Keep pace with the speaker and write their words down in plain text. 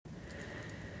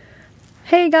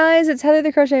Hey guys, it's Heather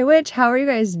the Crochet Witch. How are you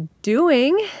guys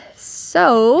doing?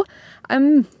 So, I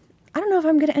don't know if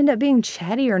I'm gonna end up being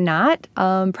chatty or not.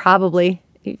 Probably.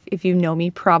 If you know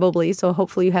me, probably. So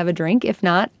hopefully you have a drink. If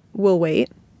not, we'll wait.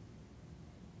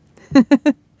 You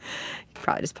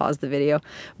probably just pause the video.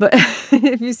 But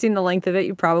if you've seen the length of it,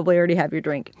 you probably already have your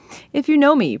drink. If you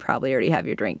know me, you probably already have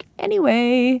your drink.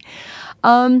 Anyway,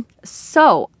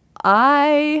 so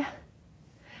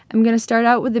I'm going to start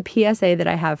out with the PSA that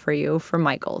I have for you from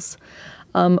Michaels,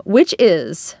 which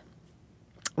is,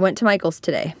 went to Michaels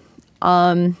today.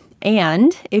 And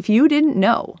if you didn't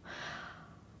know,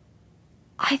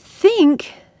 I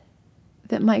think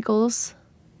that Michaels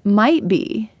might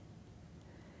be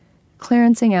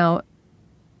clearancing out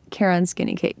Karen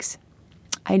skinny cakes.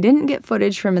 I didn't get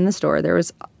footage from in the store. There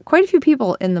was quite a few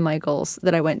people in the Michaels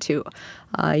that I went to.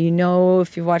 You know,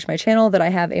 if you've watched my channel, that I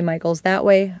have a Michaels that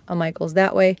way, a Michaels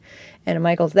that way, and a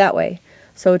Michaels that way.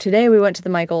 So today we went to the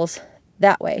Michaels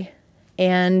that way.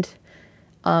 And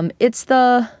it's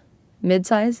the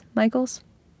mid-size Michaels.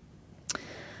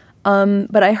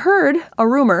 But I heard a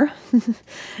rumor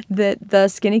that the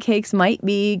skinny cakes might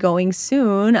be going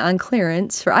soon on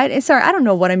clearance. Sorry, I don't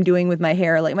know what I'm doing with my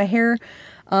hair. Like my hair,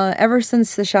 ever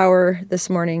since the shower this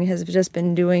morning, has just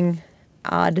been doing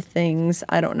odd things.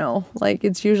 I don't know. Like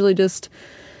it's usually just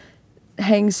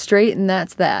hangs straight and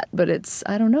that's that. But it's,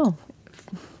 I don't know,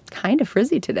 kind of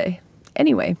frizzy today.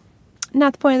 Anyway,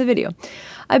 not the point of the video.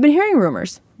 I've been hearing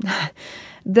rumors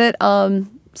that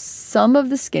some of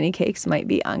the skinny cakes might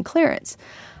be on clearance.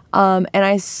 And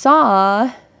I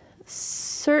saw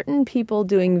certain people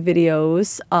doing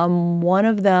videos. One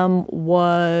of them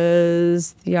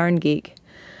was the Yarn Geek.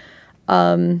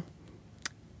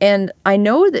 And I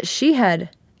know that she had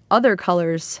other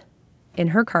colors in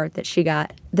her cart that she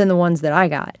got than the ones that I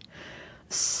got.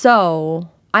 So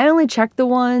I only checked the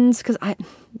ones because I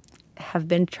have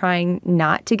been trying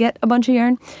not to get a bunch of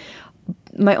yarn.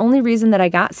 My only reason that I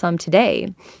got some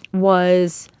today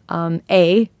was,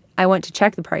 A, I went to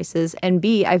check the prices, and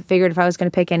B, I figured if I was going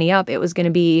to pick any up, it was going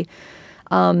to be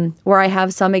where I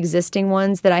have some existing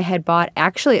ones that I had bought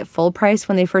actually at full price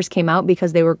when they first came out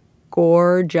because they were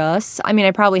gorgeous. I mean,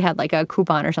 I probably had like a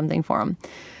coupon or something for them,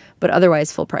 but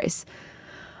otherwise full price.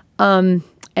 And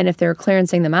if they're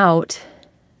clearancing them out,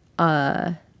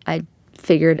 I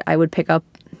figured I would pick up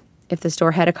if the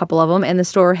store had a couple of them, and the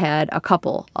store had a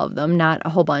couple of them, not a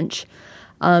whole bunch.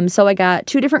 So I got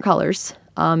two different colors,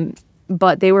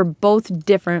 but they were both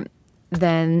different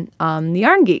than the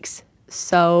Yarn Geeks.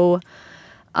 So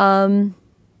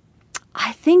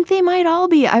I think they might all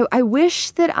be. I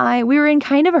wish that we were in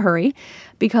kind of a hurry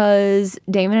because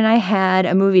Damon and I had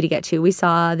a movie to get to. We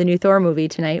saw the new Thor movie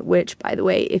tonight, which, by the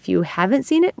way, if you haven't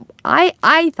seen it,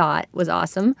 I thought was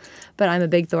awesome, but I'm a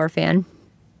big Thor fan.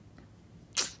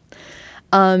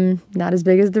 Not as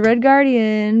big as the Red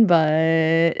Guardian,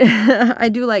 but I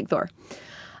do like Thor.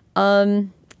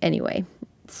 Anyway,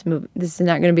 this is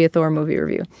not going to be a Thor movie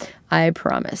review, I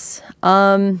promise.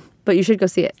 But you should go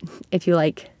see it if you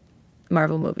like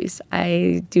Marvel movies.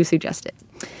 I do suggest it.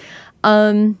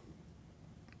 So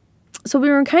we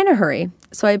were in kind of hurry.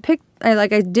 So I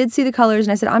did see the colors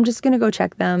and I said, I'm just going to go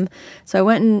check them. So I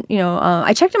went and,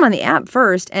 I checked them on the app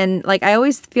first. And like, I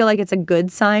always feel like it's a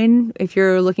good sign if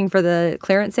you're looking for the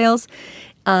clearance sales.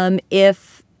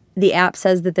 If the app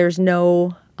says that there's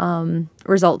no,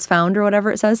 results found or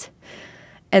whatever it says,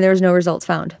 and there's no results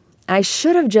found. I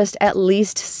should have just at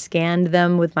least scanned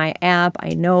them with my app.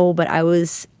 I know, but I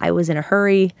was in a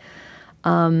hurry.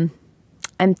 I'm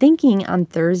thinking on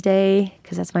Thursday,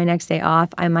 because that's my next day off,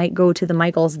 I might go to the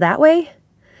Michaels that way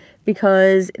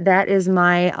because that is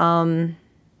my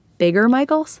bigger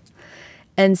Michaels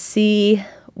and see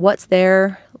what's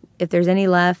there, if there's any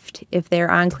left, if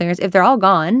they're on clearance. If they're all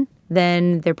gone,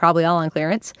 then they're probably all on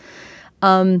clearance.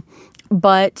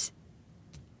 But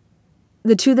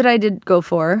the two that I did go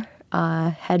for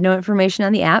had no information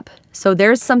on the app. So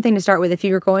there's something to start with. If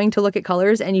you're going to look at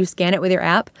colors and you scan it with your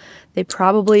app, they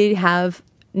probably have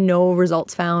no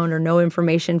results found or no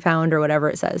information found or whatever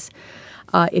it says.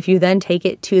 If you then take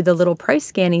it to the little price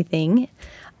scanning thing,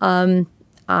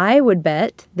 I would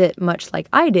bet that much like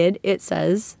I did, it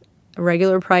says a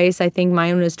regular price. I think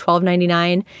mine was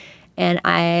 $12.99 and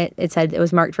it said it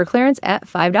was marked for clearance at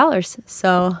 $5.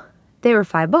 So they were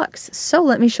 $5. So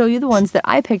let me show you the ones that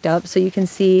I picked up so you can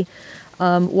see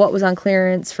what was on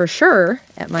clearance for sure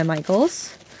at my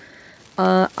Michaels.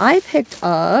 I picked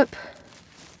up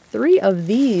 3 of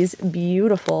these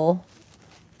beautiful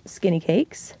skinny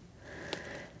cakes.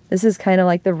 This is kind of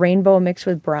like the rainbow mixed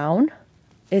with brown.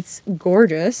 It's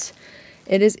gorgeous.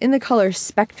 It is in the color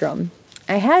Spectrum.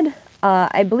 I had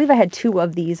I believe I had 2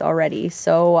 of these already.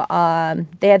 So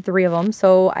they had 3 of them.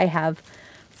 So I have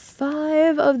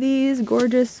 5 of these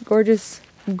gorgeous, gorgeous,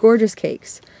 gorgeous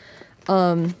cakes.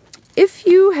 If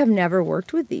you have never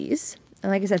worked with these,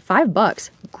 and like I said, $5,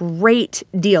 great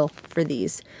deal for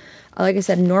these. Like I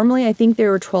said, normally I think they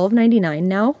were $12.99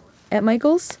 now at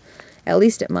Michael's, at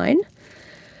least at mine.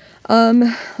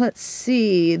 Let's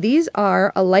see. These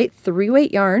are a light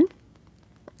 3-weight yarn.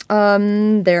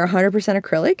 They're 100%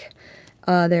 acrylic.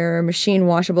 They're machine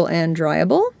washable and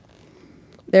dryable.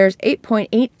 There's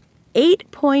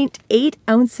 8.8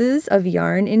 ounces of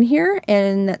yarn in here,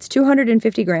 and that's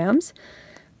 250 grams,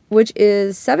 which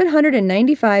is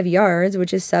 795 yards,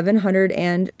 which is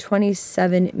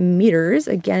 727 meters.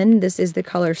 Again, this is the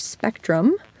color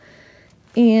Spectrum.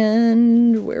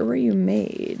 And where were you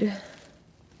made?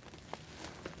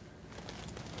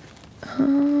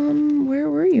 Where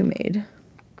were you made?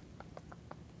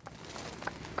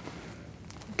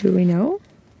 Do we know?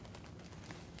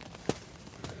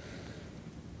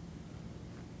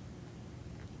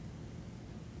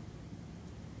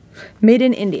 Made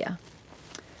in India.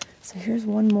 So here's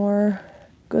one more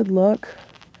good look.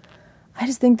 I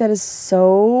just think that is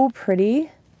so pretty.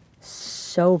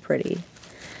 So pretty.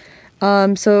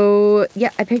 So yeah,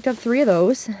 I picked up 3 of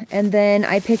those, and then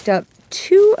I picked up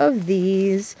 2 of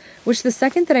these, which the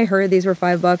second that I heard these were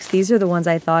 $5, these are the ones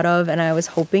I thought of, and I was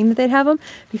hoping that they'd have them,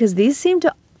 because these seem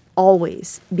to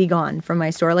always be gone from my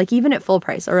store, like even at full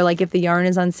price, or like if the yarn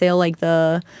is on sale, like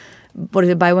the, what is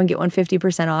it, buy one get one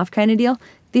 50% off kind of deal.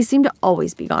 These seem to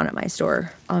always be gone at my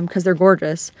store, because they're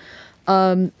gorgeous.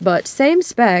 But same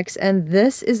specs, and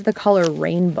this is the color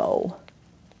Rainbow.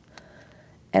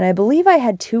 And I believe I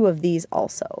had 2 of these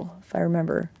also, if I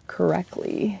remember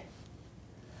correctly.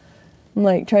 I'm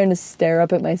like trying to stare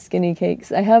up at my skinny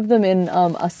cakes. I have them in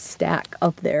a stack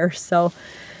up there, so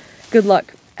good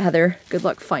luck, Heather. Good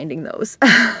luck finding those.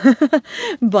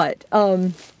 But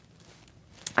I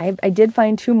did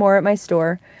find 2 more at my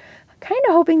store. Kind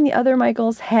of hoping the other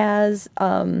Michael's has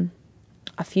a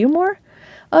few more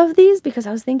of these, because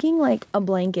I was thinking like a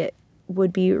blanket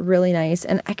would be really nice,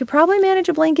 and I could probably manage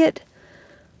a blanket,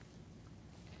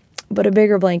 but a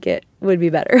bigger blanket would be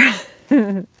better.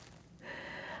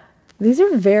 These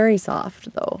are very soft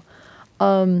though.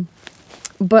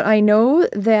 But I know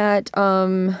that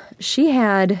she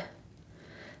had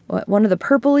one of the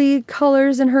purpley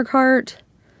colors in her cart,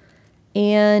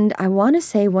 and I want to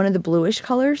say one of the bluish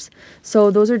colors.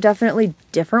 So those are definitely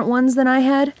different ones than I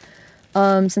had,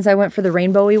 since I went for the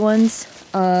rainbowy ones.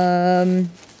 But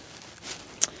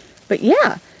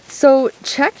yeah, so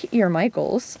check your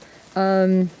Michaels.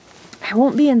 I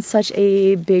won't be in such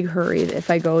a big hurry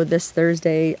if I go this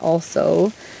Thursday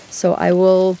also, so I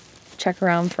will check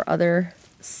around for other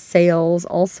sales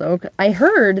also. I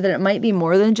heard that it might be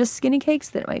more than just skinny cakes,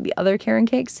 that it might be other Karen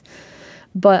cakes,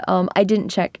 but I didn't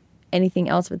check anything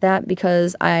else with that,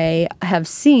 because I have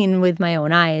seen with my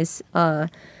own eyes,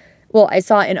 well, I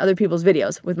saw in other people's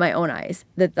videos with my own eyes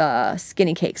that the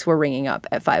skinny cakes were ringing up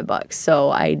at $5, so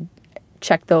I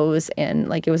checked those, and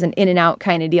like it was an in and out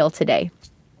kind of deal today.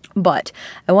 But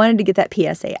I wanted to get that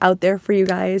PSA out there for you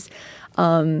guys,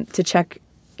 to check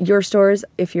your stores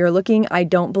if you're looking. I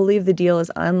don't believe the deal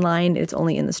is online. It's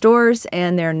only in the stores,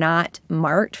 and they're not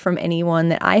marked from anyone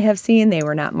that I have seen. They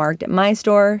were not marked at my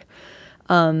store.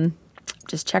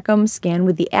 Just check them, scan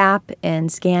with the app,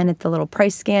 and scan at the little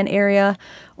price scan area,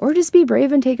 or just be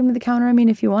brave and take them to the counter. I mean,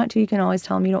 if you want to, you can always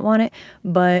tell them you don't want it,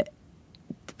 but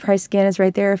the price scan is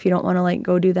right there if you don't want to like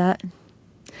go do that.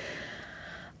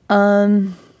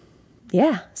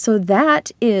 Yeah, so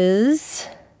that is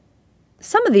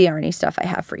some of the yarny stuff I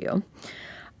have for you.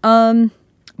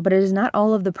 But it is not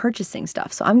all of the purchasing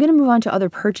stuff. So I'm going to move on to other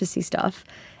purchasey stuff,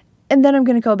 and then I'm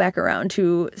going to go back around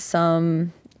to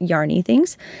some yarny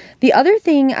things. The other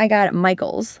thing I got at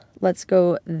Michael's, let's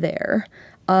go there.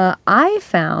 I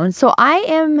found, so I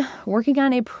am working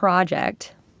on a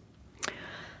project.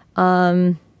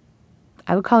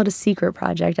 I would call it a secret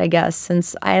project, I guess,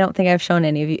 since I don't think I've shown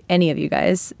any of you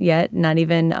guys yet, not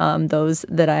even those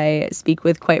that I speak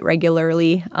with quite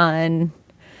regularly on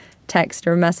text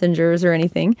or messengers or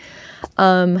anything.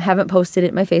 Haven't posted it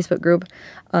in my Facebook group.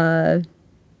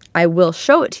 I will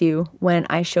show it to you when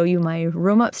I show you my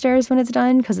room upstairs when it's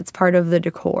done, because it's part of the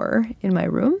decor in my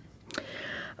room.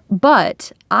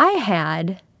 But I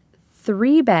had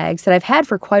 3 bags that I've had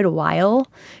for quite a while,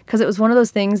 because it was one of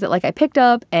those things that like I picked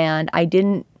up and I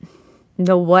didn't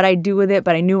know what I'd do with it,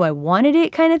 but I knew I wanted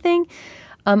it kind of thing.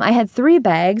 I had 3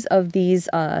 bags of these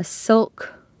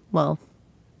silk, well,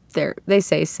 they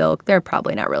say silk, they're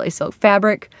probably not really silk,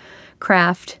 fabric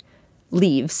craft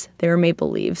leaves. They were maple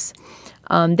leaves.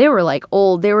 They were like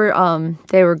old. They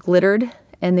were glittered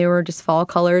and they were just fall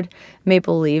colored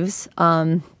maple leaves.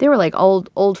 They were like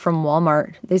old from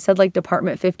Walmart. They said like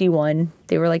Department 51.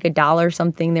 They were like $1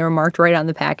 something. They were marked right on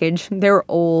the package. They were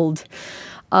old.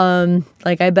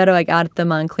 Like I bet I got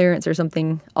them on clearance or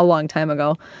something a long time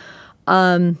ago.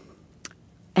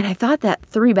 And I thought that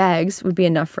 3 bags would be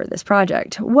enough for this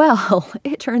project. Well,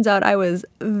 it turns out I was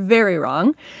very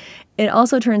wrong. It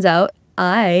also turns out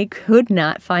I could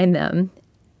not find them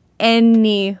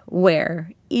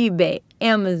anywhere. eBay,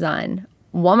 Amazon,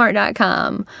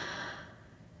 Walmart.com.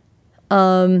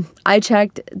 I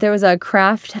checked, there was a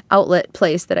craft outlet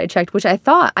place that I checked, which I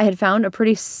thought I had found a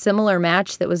pretty similar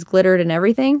match that was glittered and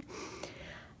everything.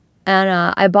 And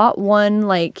I bought one,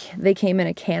 like, they came in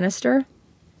a canister.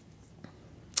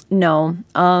 No,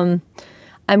 I'm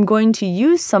going to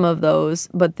use some of those,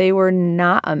 but they were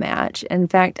not a match. In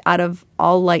fact, out of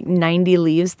all like 90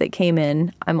 leaves that came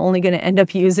in, I'm only going to end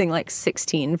up using like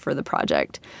 16 for the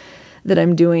project that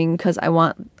I'm doing because I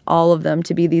want all of them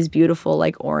to be these beautiful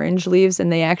like orange leaves.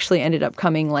 And they actually ended up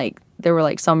coming like, there were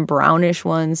like some brownish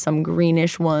ones, some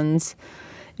greenish ones.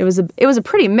 It was a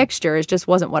pretty mixture. It just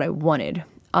wasn't what I wanted.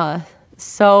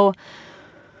 So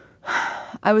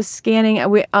I was scanning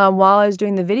while I was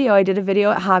doing the video. I did a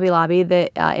video at Hobby Lobby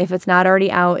that if it's not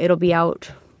already out, it'll be out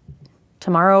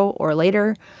tomorrow or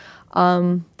later.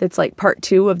 That's like part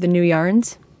 2 of the new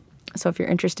yarns. So if you're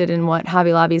interested in what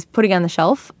Hobby Lobby is putting on the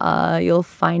shelf, you'll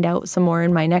find out some more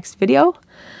in my next video.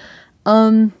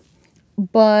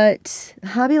 But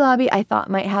Hobby Lobby I thought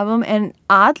might have them, and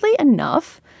oddly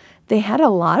enough, they had a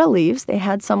lot of leaves. They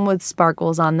had some with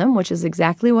sparkles on them, which is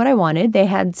exactly what I wanted. They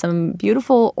had some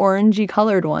beautiful orangey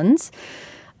colored ones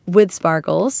with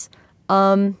sparkles.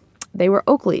 They were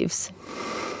oak leaves,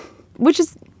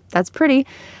 that's pretty.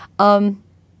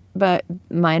 But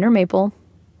mine are maple.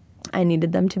 I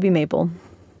needed them to be maple.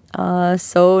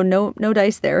 So no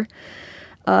dice there.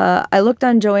 I looked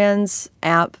on Joann's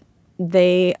app.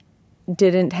 They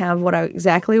didn't have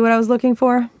exactly what I was looking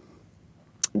for.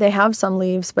 They have some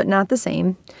leaves, but not the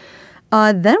same.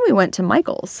 Then we went to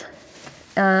Michael's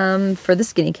for the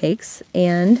skinny cakes.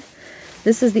 And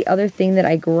this is the other thing that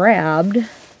I grabbed.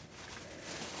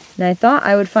 And I thought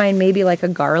I would find maybe like a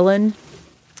garland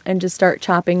and just start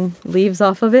chopping leaves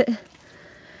off of it.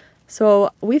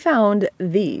 So we found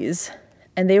these,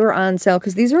 and they were on sale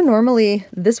because these were normally,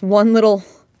 this was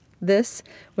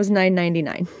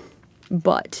 $9.99.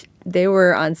 But they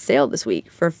were on sale this week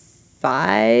for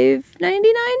 $5.99.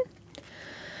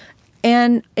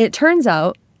 And it turns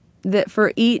out that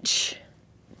for each,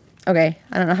 okay,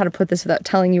 I don't know how to put this without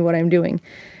telling you what I'm doing.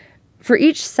 For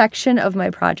each section of my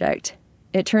project,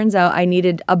 it turns out I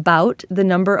needed about the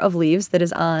number of leaves that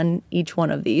is on each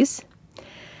one of these.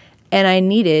 And I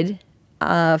needed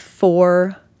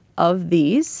 4 of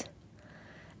these.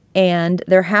 And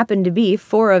there happened to be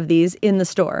 4 of these in the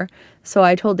store. So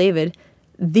I told David,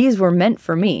 these were meant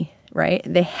for me. Right?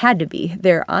 They had to be.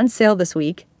 They're on sale this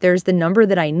week. There's the number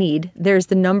that I need. There's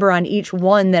the number on each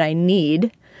one that I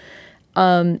need.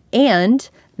 And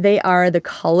they are the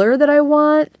color that I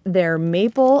want. They're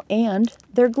maple and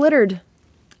they're glittered.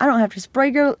 I don't have to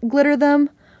spray glitter them.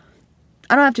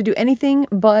 I don't have to do anything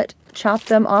but chop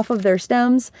them off of their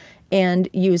stems and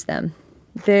use them.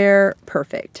 They're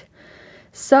perfect.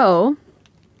 So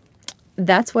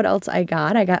that's what else I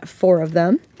got. I got 4 of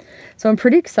them. So I'm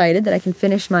pretty excited that I can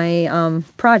finish my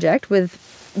project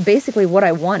with basically what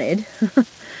I wanted.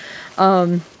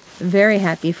 Very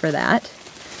happy for that.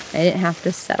 I didn't have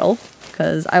to settle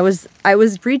because I was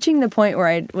reaching the point where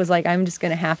I was like, I'm just going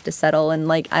to have to settle and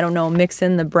like, I don't know, mix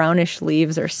in the brownish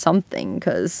leaves or something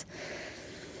because,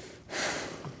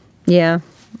 yeah,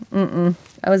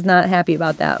 I was not happy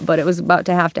about that, but it was about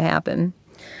to happen.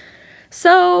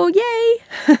 So, yay!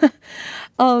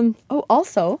 Oh,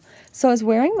 also, so I was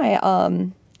wearing my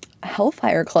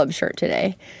Hellfire Club shirt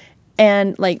today,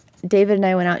 and like David and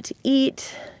I went out to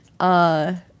eat.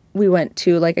 We went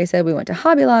to, like I said, we went to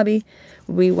Hobby Lobby.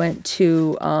 We went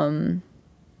to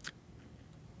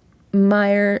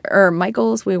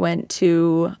Michael's. We went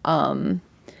to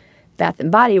Bath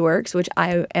and Body Works, which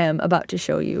I am about to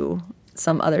show you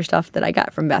some other stuff that I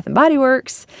got from Bath and Body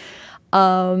Works.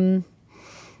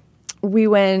 We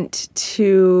went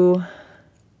to,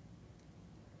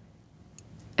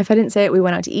 if I didn't say it, we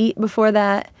went out to eat before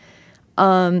that.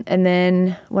 And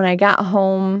then when I got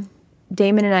home,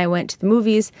 Damon and I went to the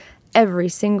movies. Every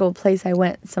single place I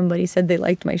went, somebody said they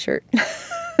liked my shirt.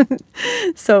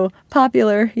 So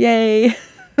popular, yay.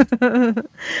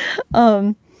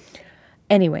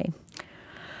 Anyway,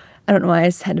 I don't know why I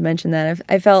just had to mention that.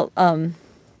 I felt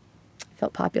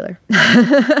popular.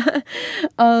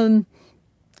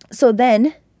 So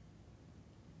then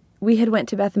we had went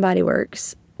to Bath and Body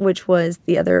Works, which was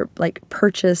the other like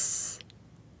purchase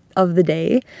of the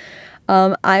day.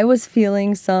 I was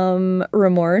feeling some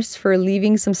remorse for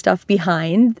leaving some stuff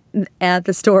behind at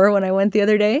the store when I went the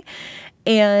other day.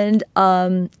 And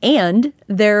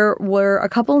there were a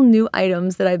couple new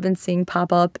items that I've been seeing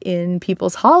pop up in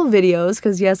people's haul videos,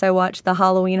 because yes, I watched the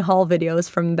Halloween haul videos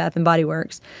from Bath and Body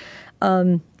Works.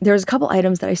 There's a couple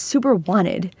items that I super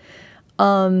wanted.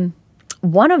 One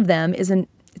of them is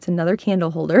it's another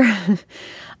candle holder.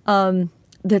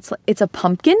 It's a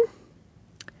pumpkin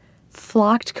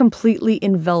flocked completely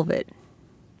in velvet.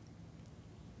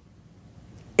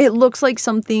 It looks like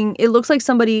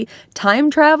somebody time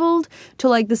traveled to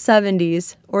like the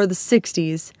 70s or the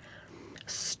 60s,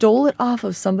 stole it off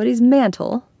of somebody's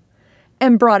mantle,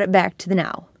 and brought it back to the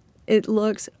now. It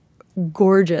looks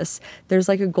gorgeous. There's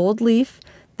like a gold leaf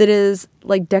that is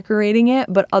like decorating it,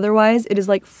 but otherwise it is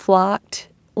like flocked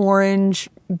orange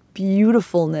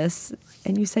beautifulness,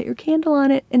 and you set your candle on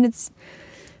it and it's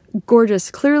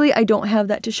gorgeous. Clearly I don't have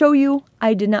that to show you.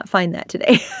 I did not find that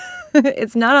today.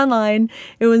 It's not online.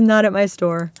 It was not at my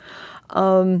store.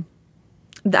 I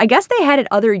guess they had it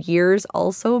other years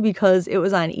also because it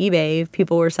was on eBay.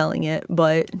 People were selling it,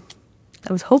 but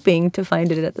I was hoping to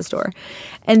find it at the store.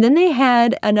 And then they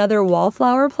had another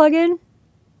wallflower plug-in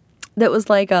that was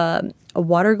like a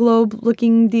water globe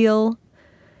looking deal.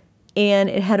 And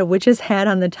it had a witch's hat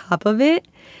on the top of it.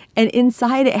 And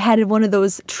inside it had one of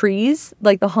those trees,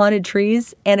 like the haunted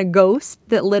trees, and a ghost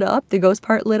that lit up. The ghost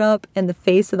part lit up and the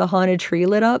face of the haunted tree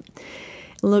lit up.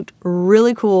 It looked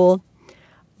really cool.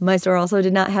 My store also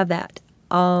did not have that.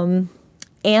 And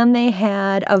they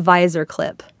had a visor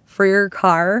clip for your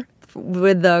car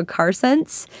with the car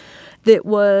sense that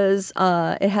was,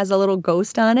 it has a little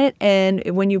ghost on it. And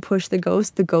when you push the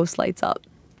ghost lights up.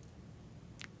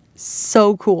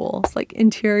 So cool. It's like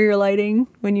interior lighting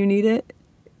when you need it.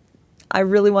 I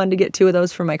really wanted to get 2 of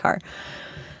those for my car.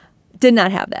 Did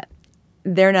not have that.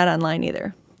 They're not online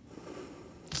either.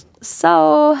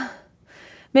 So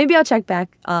maybe I'll check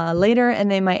back later and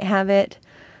they might have it.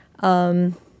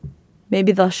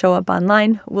 Maybe they'll show up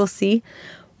online. We'll see.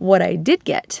 What I did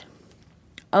get.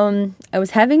 I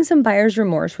was having some buyer's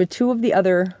remorse with 2 of the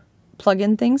other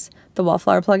plug-in things, the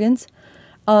wallflower plugins.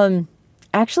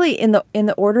 Actually, in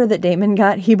the order that Damon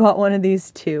got, he bought one of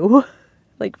these too.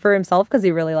 Like for himself because he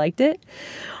really liked it.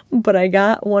 But I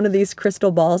got one of these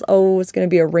crystal balls. Oh, it's going to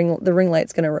be a ring. The ring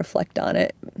light's going to reflect on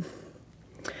it.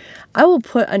 I will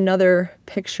put another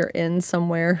picture in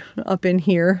somewhere up in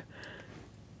here.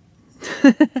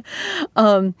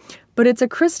 But it's a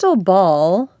crystal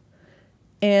ball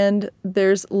and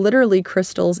there's literally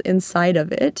crystals inside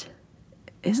of it.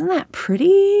 Isn't that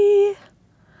pretty?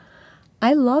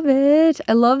 I love it.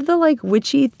 I love the like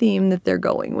witchy theme that they're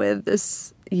going with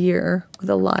this year with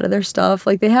a lot of their stuff.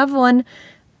 Like they have one,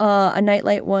 a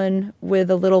nightlight one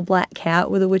with a little black cat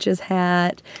with a witch's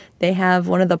hat. They have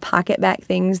one of the pocket back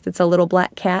things that's a little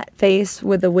black cat face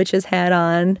with a witch's hat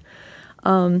on.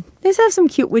 They just have some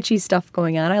cute witchy stuff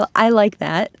going on. I like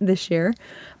that this year,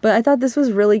 but I thought this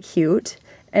was really cute.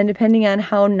 And depending on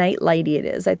how nightlighty it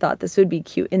is, I thought this would be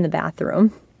cute in the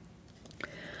bathroom.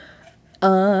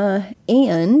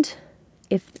 And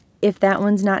if that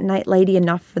one's not nightlighty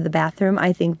enough for the bathroom,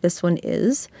 I think this one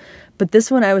is. But this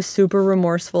one I was super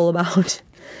remorseful about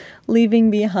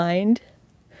leaving behind.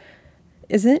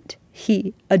 Isn't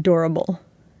he adorable?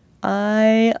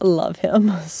 I love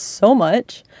him so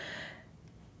much.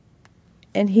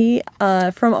 And he,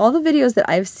 from all the videos that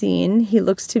I've seen, he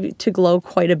looks to glow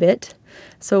quite a bit.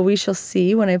 So we shall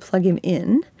see when I plug him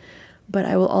in. But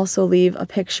I will also leave a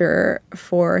picture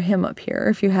for him up here.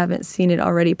 If you haven't seen it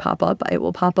already pop up, it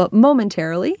will pop up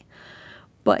momentarily.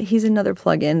 But he's another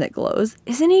plug-in that glows.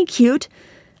 Isn't he cute?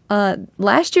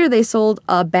 Last year they sold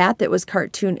a bat that was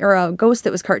cartoon, or a ghost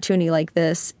that was cartoony like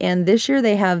this. And this year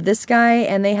they have this guy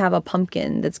and they have a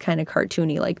pumpkin that's kind of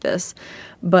cartoony like this.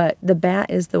 But the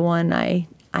bat is the one I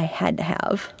had to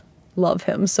have. Love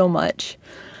him so much.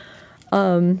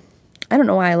 I don't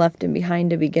know why I left him behind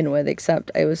to begin with,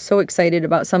 except I was so excited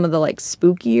about some of the like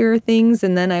spookier things.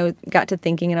 And then I got to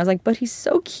thinking and I was like, but he's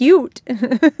so cute.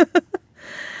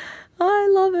 I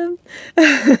love him.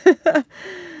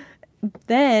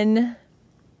 Then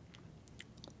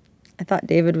I thought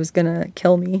David was going to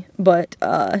kill me, but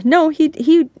no,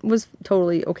 he was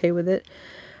totally okay with it.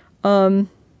 I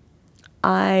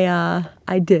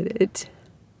did it.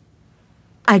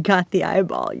 I got the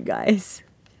eyeball, you guys.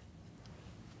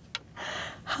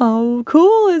 How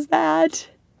cool is that?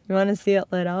 You want to see it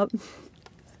lit up?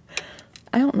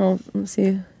 I don't know. Let's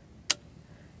see.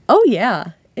 Oh,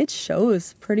 yeah. It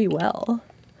shows pretty well.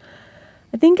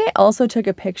 I think I also took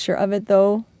a picture of it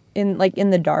though, in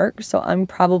the dark, so I'm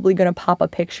probably gonna pop a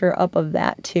picture up of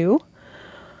that too.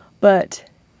 But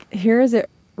here is it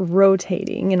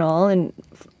rotating and all, and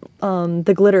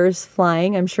the glitter is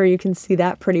flying. I'm sure you can see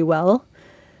that pretty well.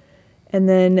 And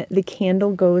then the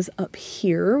candle goes up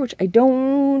here, which I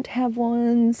don't have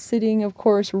one sitting, of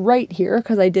course, right here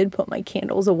because I did put my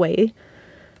candles away.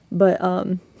 But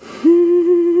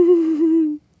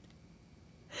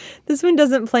this one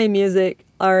doesn't play music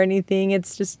or anything.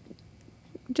 It's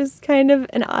just kind of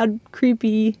an odd,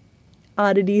 creepy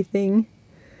oddity thing.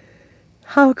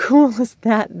 How cool is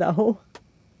that though?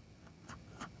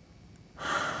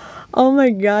 Oh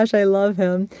my gosh, I love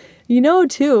him. You know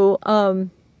too,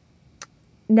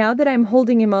 now that I'm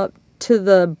holding him up to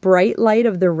the bright light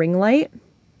of the ring light,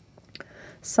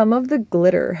 some of the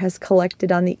glitter has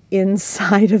collected on the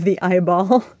inside of the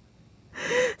eyeball.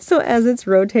 So as it's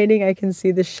rotating, I can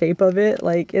see the shape of it.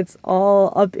 Like it's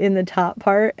all up in the top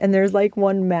part and there's like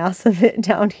one mass of it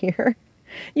down here.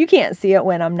 You can't see it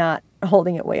when I'm not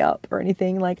holding it way up or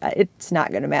anything. Like it's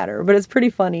not going to matter, but it's pretty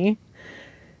funny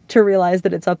to realize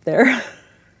that it's up there.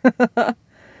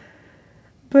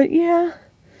 But yeah,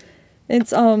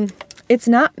 it's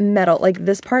not metal. Like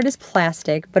this part is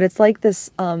plastic, but it's like this,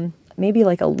 maybe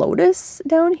like a lotus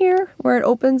down here where it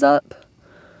opens up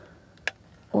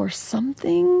or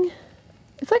something.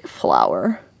 It's like a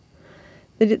flower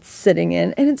that it's sitting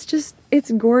in, and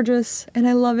it's gorgeous and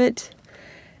I love it.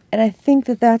 And I think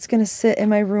that that's going to sit in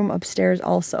my room upstairs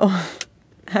also.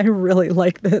 I really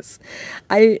like this.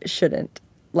 I shouldn't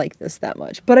like this that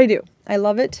much, but I do. I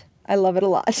love it. I love it a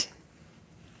lot.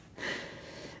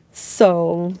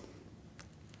 So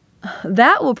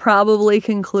that will probably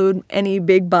conclude any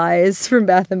big buys from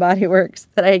Bath & Body Works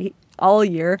that all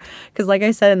year, because like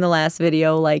I said in the last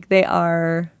video, like they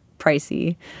are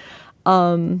pricey.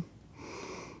 Like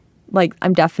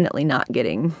I'm definitely not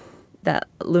getting that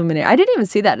luminaire. I didn't even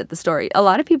see that at the store. A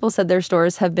lot of people said their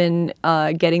stores have been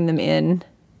getting them in,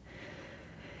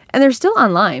 and they're still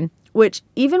online, which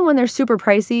even when they're super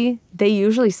pricey, they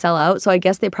usually sell out. So I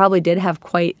guess they probably did have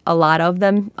quite a lot of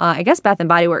them. I guess Bath &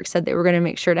 Body Works said they were going to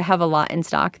make sure to have a lot in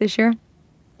stock this year.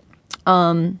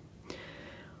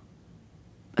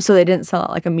 So they didn't sell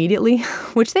out like immediately,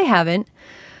 which they haven't.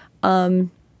 But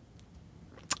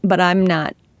I'm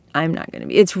not going to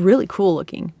be. It's really cool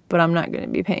looking, but I'm not going to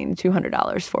be paying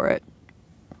 $200 for it.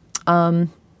 And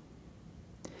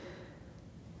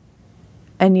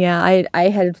yeah, I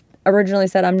had originally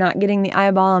said I'm not getting the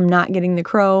eyeball, I'm not getting the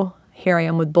crow. Here I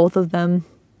am with both of them.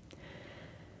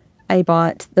 I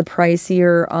bought the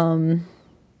pricier,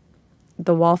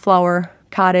 the wallflower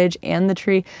cottage and the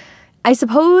tree. I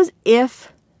suppose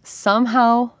if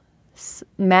somehow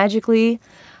magically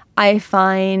I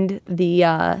find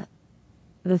the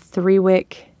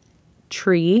 3-wick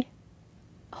tree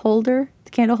holder,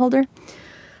 the candle holder,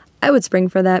 I would spring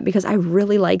for that because I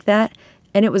really like that.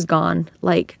 And it was gone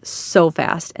like so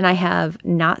fast, and I have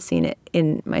not seen it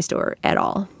in my store at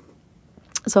all.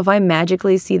 So if I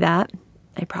magically see that,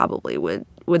 I probably would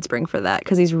spring for that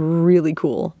because he's really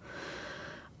cool.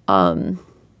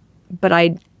 But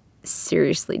I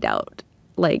seriously doubt,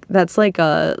 like that's like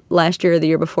last year or the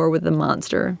year before with the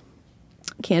monster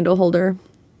candle holder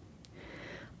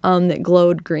that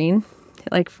glowed green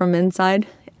like from inside.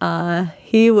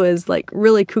 He was like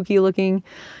really kooky looking,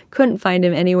 couldn't find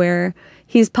him anywhere.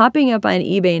 He's popping up on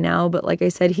eBay now, but like I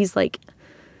said, he's like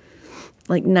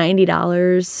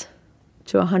 $90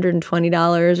 to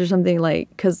 $120 or something, like,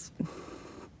 because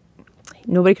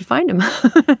nobody could find him.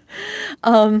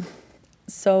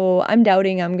 So I'm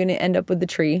doubting I'm going to end up with the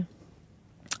tree.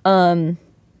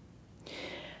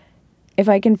 If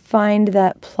I can find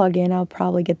that plug-in, I'll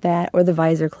probably get that, or the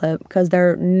visor clip, because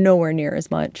they're nowhere near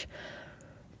as much.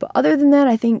 But other than that,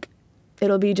 I think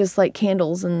it'll be just like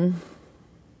candles and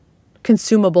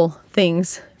consumable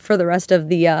things for the rest of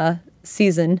the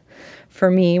season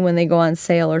for me when they go on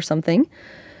sale or something.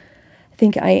 I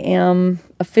think I am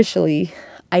officially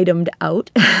itemed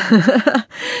out.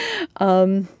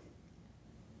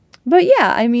 But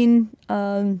yeah, I mean,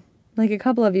 like a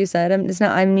couple of you said,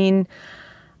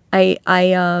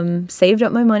 I saved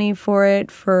up my money for it,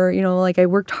 for, you know, like I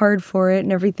worked hard for it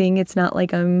and everything. It's not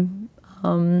like I'm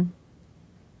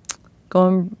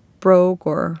going broke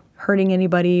or hurting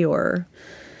anybody or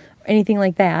anything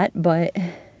like that, but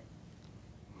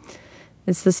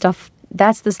it's the stuff,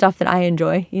 that's the stuff that I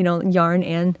enjoy, you know, yarn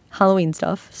and Halloween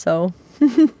stuff. So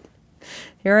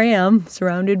here I am,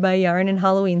 surrounded by yarn and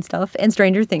Halloween stuff and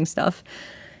Stranger Things stuff.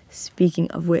 Speaking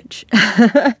of which,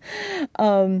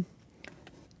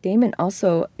 Damon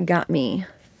also got me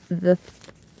the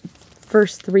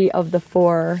first 3 of the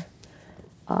 4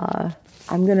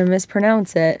 I'm going to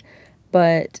mispronounce it,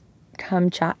 but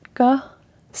Kamchatka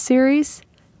series.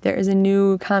 There is a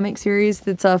new comic series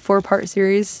that's a 4-part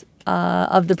series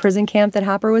of the prison camp that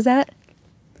Hopper was at.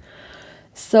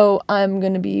 So I'm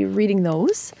going to be reading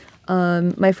those.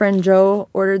 My friend Joe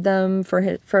ordered them for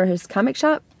his comic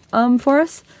shop for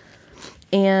us.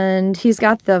 And he's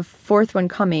got the 4th one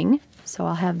coming. So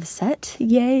I'll have the set.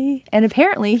 Yay. And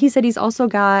apparently he said he's also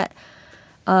got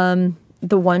the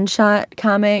one-shot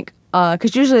comic.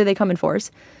 Because usually they come in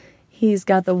 4s. He's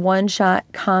got the one-shot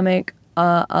comic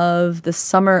of the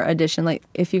summer edition. Like,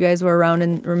 if you guys were around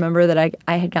and remember that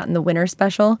I had gotten the winter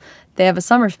special, they have a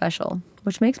summer special,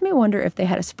 which makes me wonder if they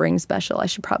had a spring special. I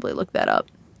should probably look that up.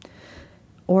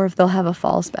 Or if they'll have a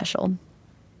fall special.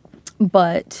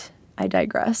 But I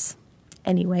digress.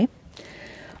 Anyway.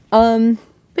 But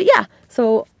yeah,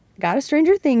 so got a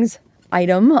Stranger Things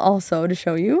item also to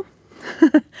show you.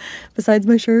 Besides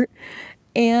my shirt.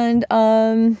 And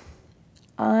on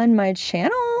my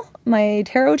channel, my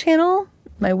tarot channel,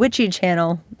 my witchy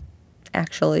channel,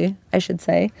 actually, I should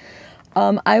say,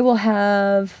 I will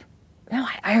have, no,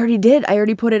 I already did. I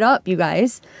already put it up, you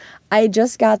guys. I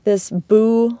just got this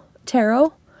Boo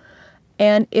tarot.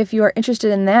 And if you are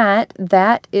interested in that,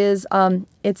 that is,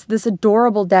 it's this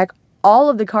adorable deck. All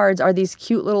of the cards are these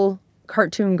cute little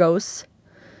cartoon ghosts.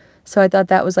 So I thought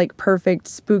that was like perfect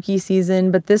spooky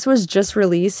season, but this was just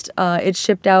released. It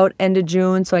shipped out end of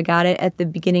June, so I got it at the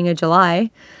beginning of July.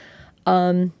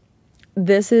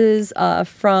 This is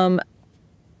from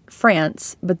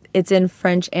France, but it's in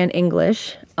French and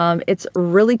English. It's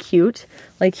really cute.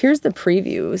 Like, here's the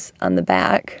previews on the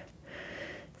back.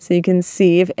 So you can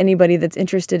see, if anybody that's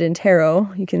interested in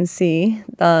tarot, you can see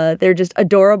they're just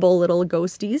adorable little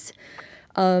ghosties.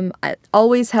 I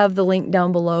always have the link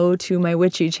down below to my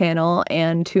witchy channel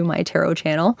and to my tarot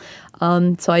channel,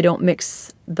 so I don't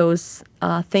mix those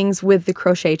things with the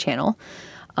crochet channel.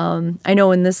 I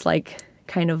know in this like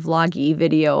kind of vloggy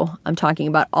video I'm talking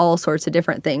about all sorts of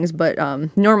different things, but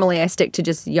normally I stick to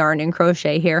just yarn and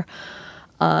crochet here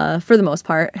for the most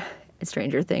part. It's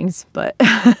Stranger Things, but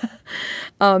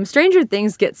Stranger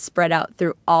Things gets spread out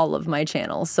through all of my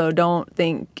channels, so don't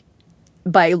think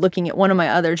by looking at one of my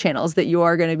other channels that you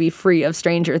are going to be free of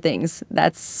Stranger Things.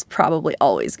 That's probably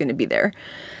always going to be there.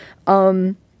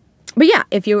 But yeah,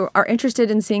 if you are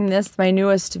interested in seeing this, my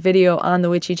newest video on the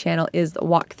witchy channel is the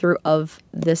walkthrough of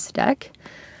this deck.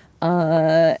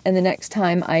 And the next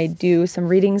time I do some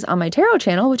readings on my tarot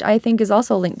channel, which I think is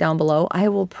also linked down below, I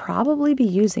will probably be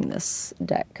using this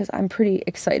deck because I'm pretty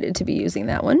excited to be using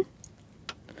that one.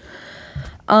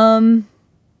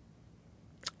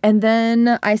 And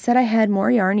then I said I had more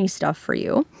yarny stuff for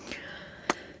you.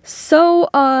 So,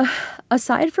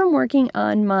 aside from working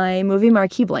on my movie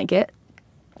marquee blanket,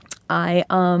 I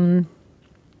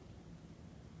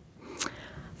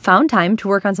found time to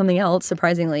work on something else,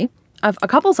 surprisingly. I've a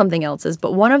couple something else's,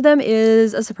 but one of them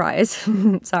is a surprise.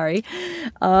 Sorry.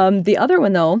 The other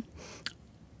one, though,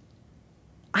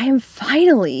 I am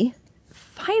finally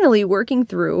working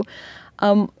through.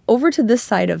 Over to this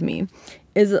side of me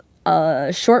is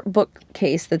a short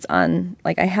bookcase that's on,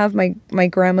 like, I have my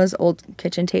grandma's old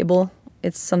kitchen table.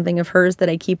 It's something of hers that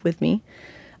I keep with me.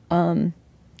 And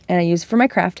I use it for my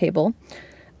craft table.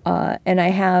 And I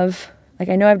have, like,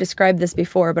 I know I've described this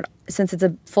before, but since it's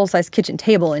a full-size kitchen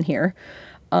table in here,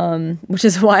 which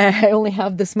is why I only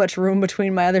have this much room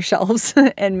between my other shelves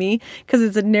and me, because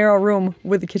it's a narrow room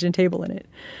with a kitchen table in it.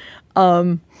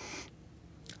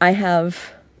 I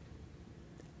have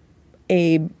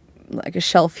a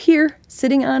shelf here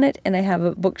sitting on it, and I have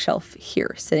a bookshelf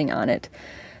here sitting on it.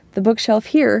 The bookshelf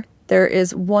here, there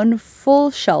is one full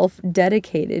shelf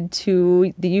dedicated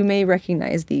to, you may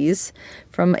recognize these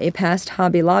from a past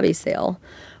Hobby Lobby sale,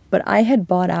 but I had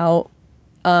bought out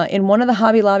in one of the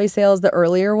Hobby Lobby sales, the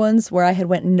earlier ones where I had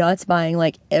went nuts buying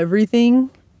like everything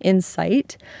in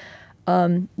sight.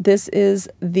 This is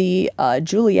the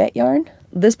Juliet yarn.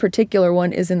 This particular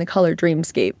one is in the color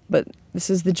Dreamscape, but this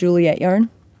is the Juliet yarn.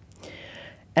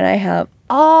 And I have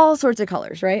all sorts of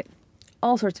colors, right?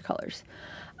 All sorts of colors.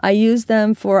 I use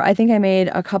them for, I think I made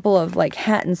a couple of like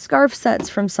hat and scarf sets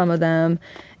from some of them.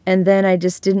 And then I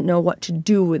just didn't know what to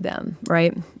do with them,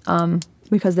 right?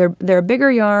 Because they're a bigger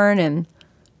yarn and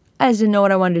I just didn't know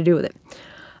what I wanted to do with it.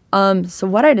 So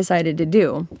what I decided to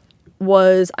do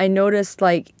was I noticed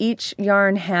like each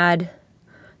yarn had,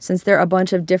 since they're a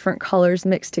bunch of different colors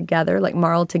mixed together, like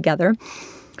marled together,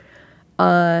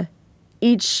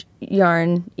 each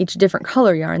different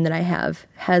color yarn that I have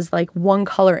has like one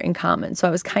color in common. So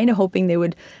I was kind of hoping they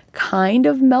would kind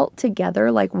of melt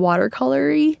together like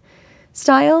watercolory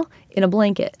style in a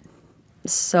blanket.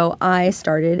 So I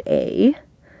started a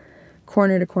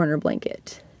corner to corner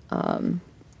blanket.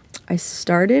 I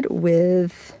started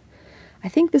with, I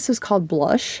think this was called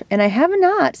Blush, and I have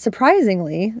not,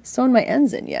 surprisingly, sewn my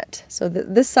ends in yet. So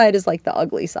this side is like the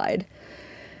ugly side.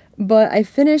 But I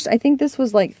finished, I think this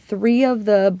was like 3 of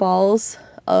the balls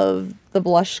of the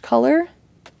blush color.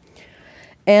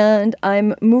 And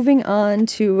I'm moving on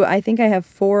to, I think I have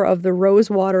 4 of the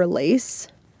Rosewater Lace.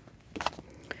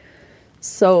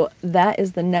 So that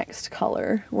is the next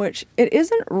color, which it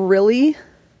isn't really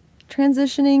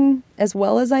transitioning as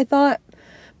well as I thought,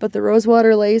 but the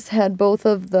Rosewater Lace had both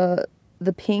of the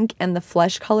pink and the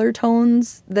flesh color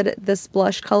tones that this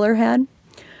blush color had.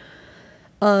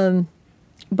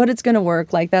 But it's gonna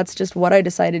work. Like, that's just what I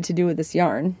decided to do with this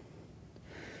yarn.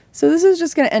 So this is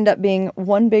just gonna end up being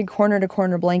one big corner to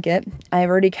corner blanket. I've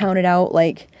already counted out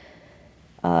like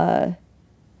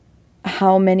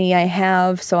how many I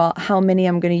have, so how many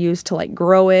I'm going to use to like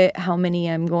grow it, how many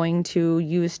I'm going to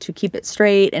use to keep it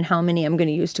straight, and how many I'm going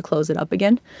to use to close it up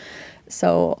again.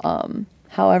 So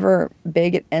however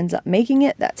big it ends up making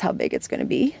it, that's how big it's going to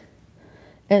be.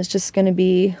 And it's just going to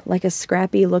be like a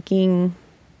scrappy looking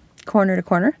corner to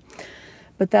corner.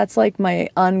 But that's like my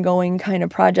ongoing kind of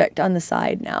project on the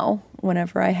side now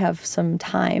whenever I have some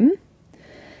time.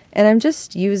 And I'm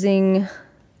just using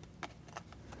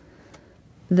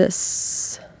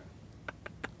this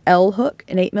L hook,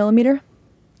 an 8mm,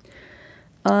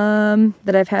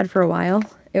 that I've had for a while.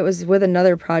 It was with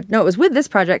another project. No, it was with this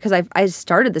project because I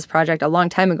started this project a long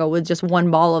time ago with just 1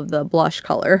 ball of the blush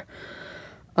color.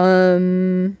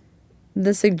 The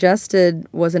suggested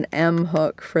was an M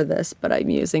hook for this, but I'm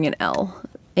using an L.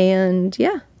 And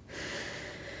yeah.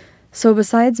 So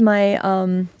besides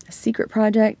my secret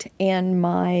project and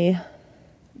my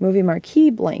movie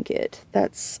marquee blanket,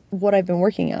 that's what I've been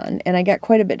working on, and I got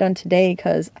quite a bit done today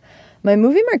because my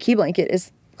movie marquee blanket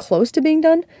is close to being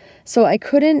done, so I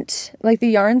couldn't, like, the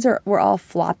yarns were all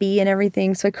floppy and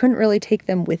everything, so I couldn't really take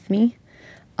them with me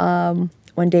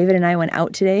when David and I went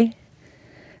out today.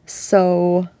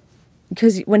 So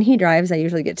because when he drives I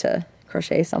usually get to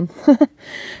crochet some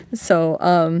so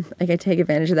I can take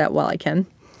advantage of that while I can.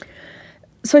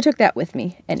 So I took that with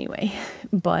me anyway.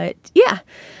 But yeah,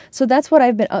 so that's what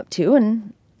I've been up to.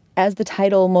 And as the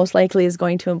title most likely is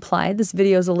going to imply, this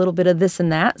video is a little bit of this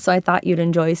and that. So I thought you'd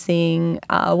enjoy seeing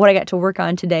what I got to work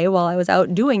on today while I was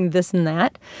out doing this and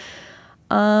that.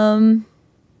 But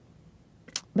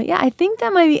yeah, I think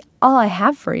that might be all I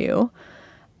have for you.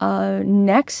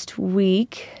 Next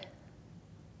week,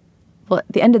 well, at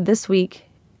the end of this week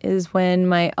is when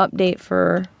my update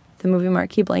for the movie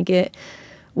marquee blanket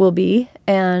will be,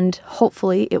 and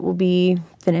hopefully it will be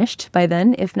finished by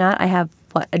then. If not, I have,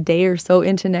 what, a day or so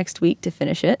into next week to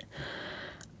finish it.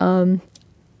 And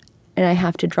I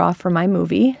have to draw for my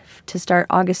movie to start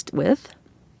August with.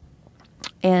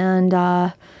 And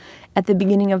at the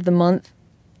beginning of the month,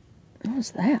 what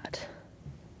was that?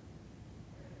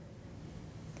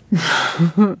 It's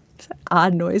an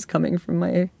odd noise coming from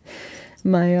my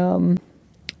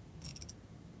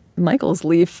Michael's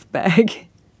leaf bag.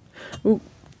 Ooh.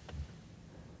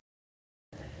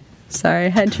 Sorry, I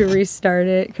had to restart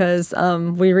it because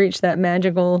we reached that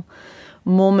magical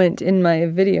moment in my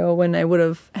video when I would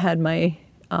have had my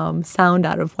sound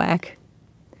out of whack.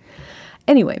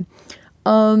 Anyway,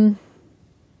 where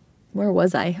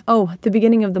was I? Oh, at the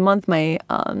beginning of the month, my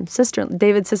sister,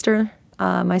 David's sister,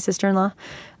 my sister-in-law,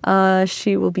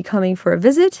 she will be coming for a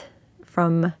visit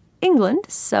from England,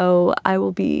 so I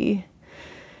will be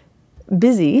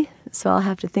busy, so I'll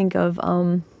have to think of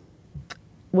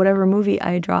whatever movie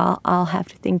I draw. I'll have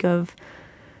to think of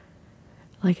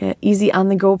like an easy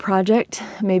on-the-go project,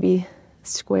 maybe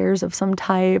squares of some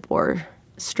type or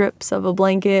strips of a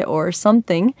blanket or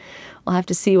something. I'll have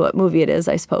to see what movie it is,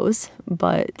 I suppose,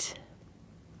 but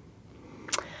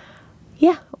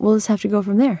yeah, we'll just have to go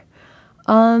from there.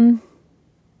 And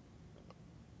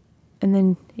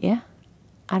then, yeah,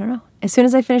 I don't know. As soon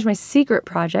as I finish my secret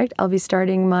project, I'll be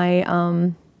starting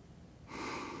my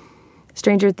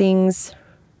Stranger Things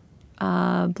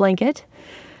blanket,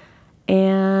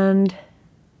 and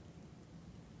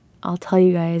I'll tell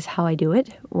you guys how I do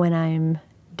it when I'm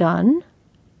done,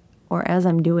 or as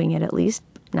I'm doing it at least.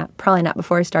 Probably not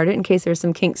before I start it, in case there's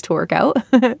some kinks to work out.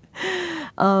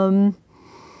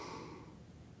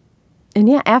 And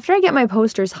yeah, after I get my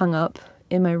posters hung up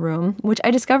in my room, which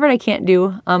I discovered I can't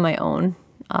do on my own,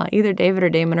 either David or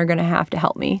Damon are going to have to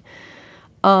help me.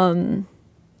 I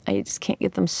just can't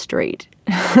get them straight.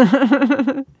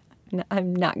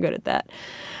 I'm not good at that.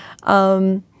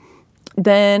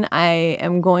 Then I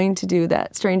am going to do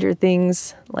that Stranger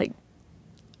Things, like,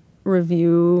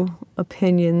 review,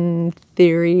 opinion,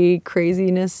 theory,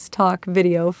 craziness talk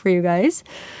video for you guys.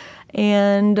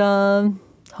 And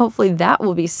hopefully that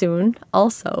will be soon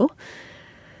also.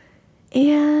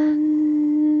 And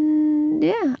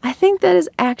yeah, I think that is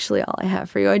actually all I have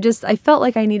for you. I felt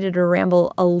like I needed to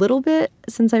ramble a little bit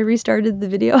since I restarted the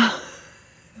video.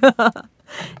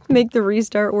 Make the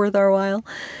restart worth our while.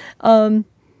 Yeah,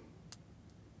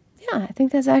 I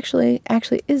think that's actually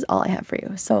is all I have for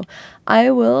you. So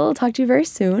I will talk to you very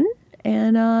soon.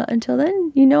 And until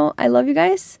then, you know I love you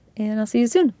guys, and I'll see you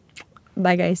soon.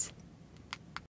 Bye, guys.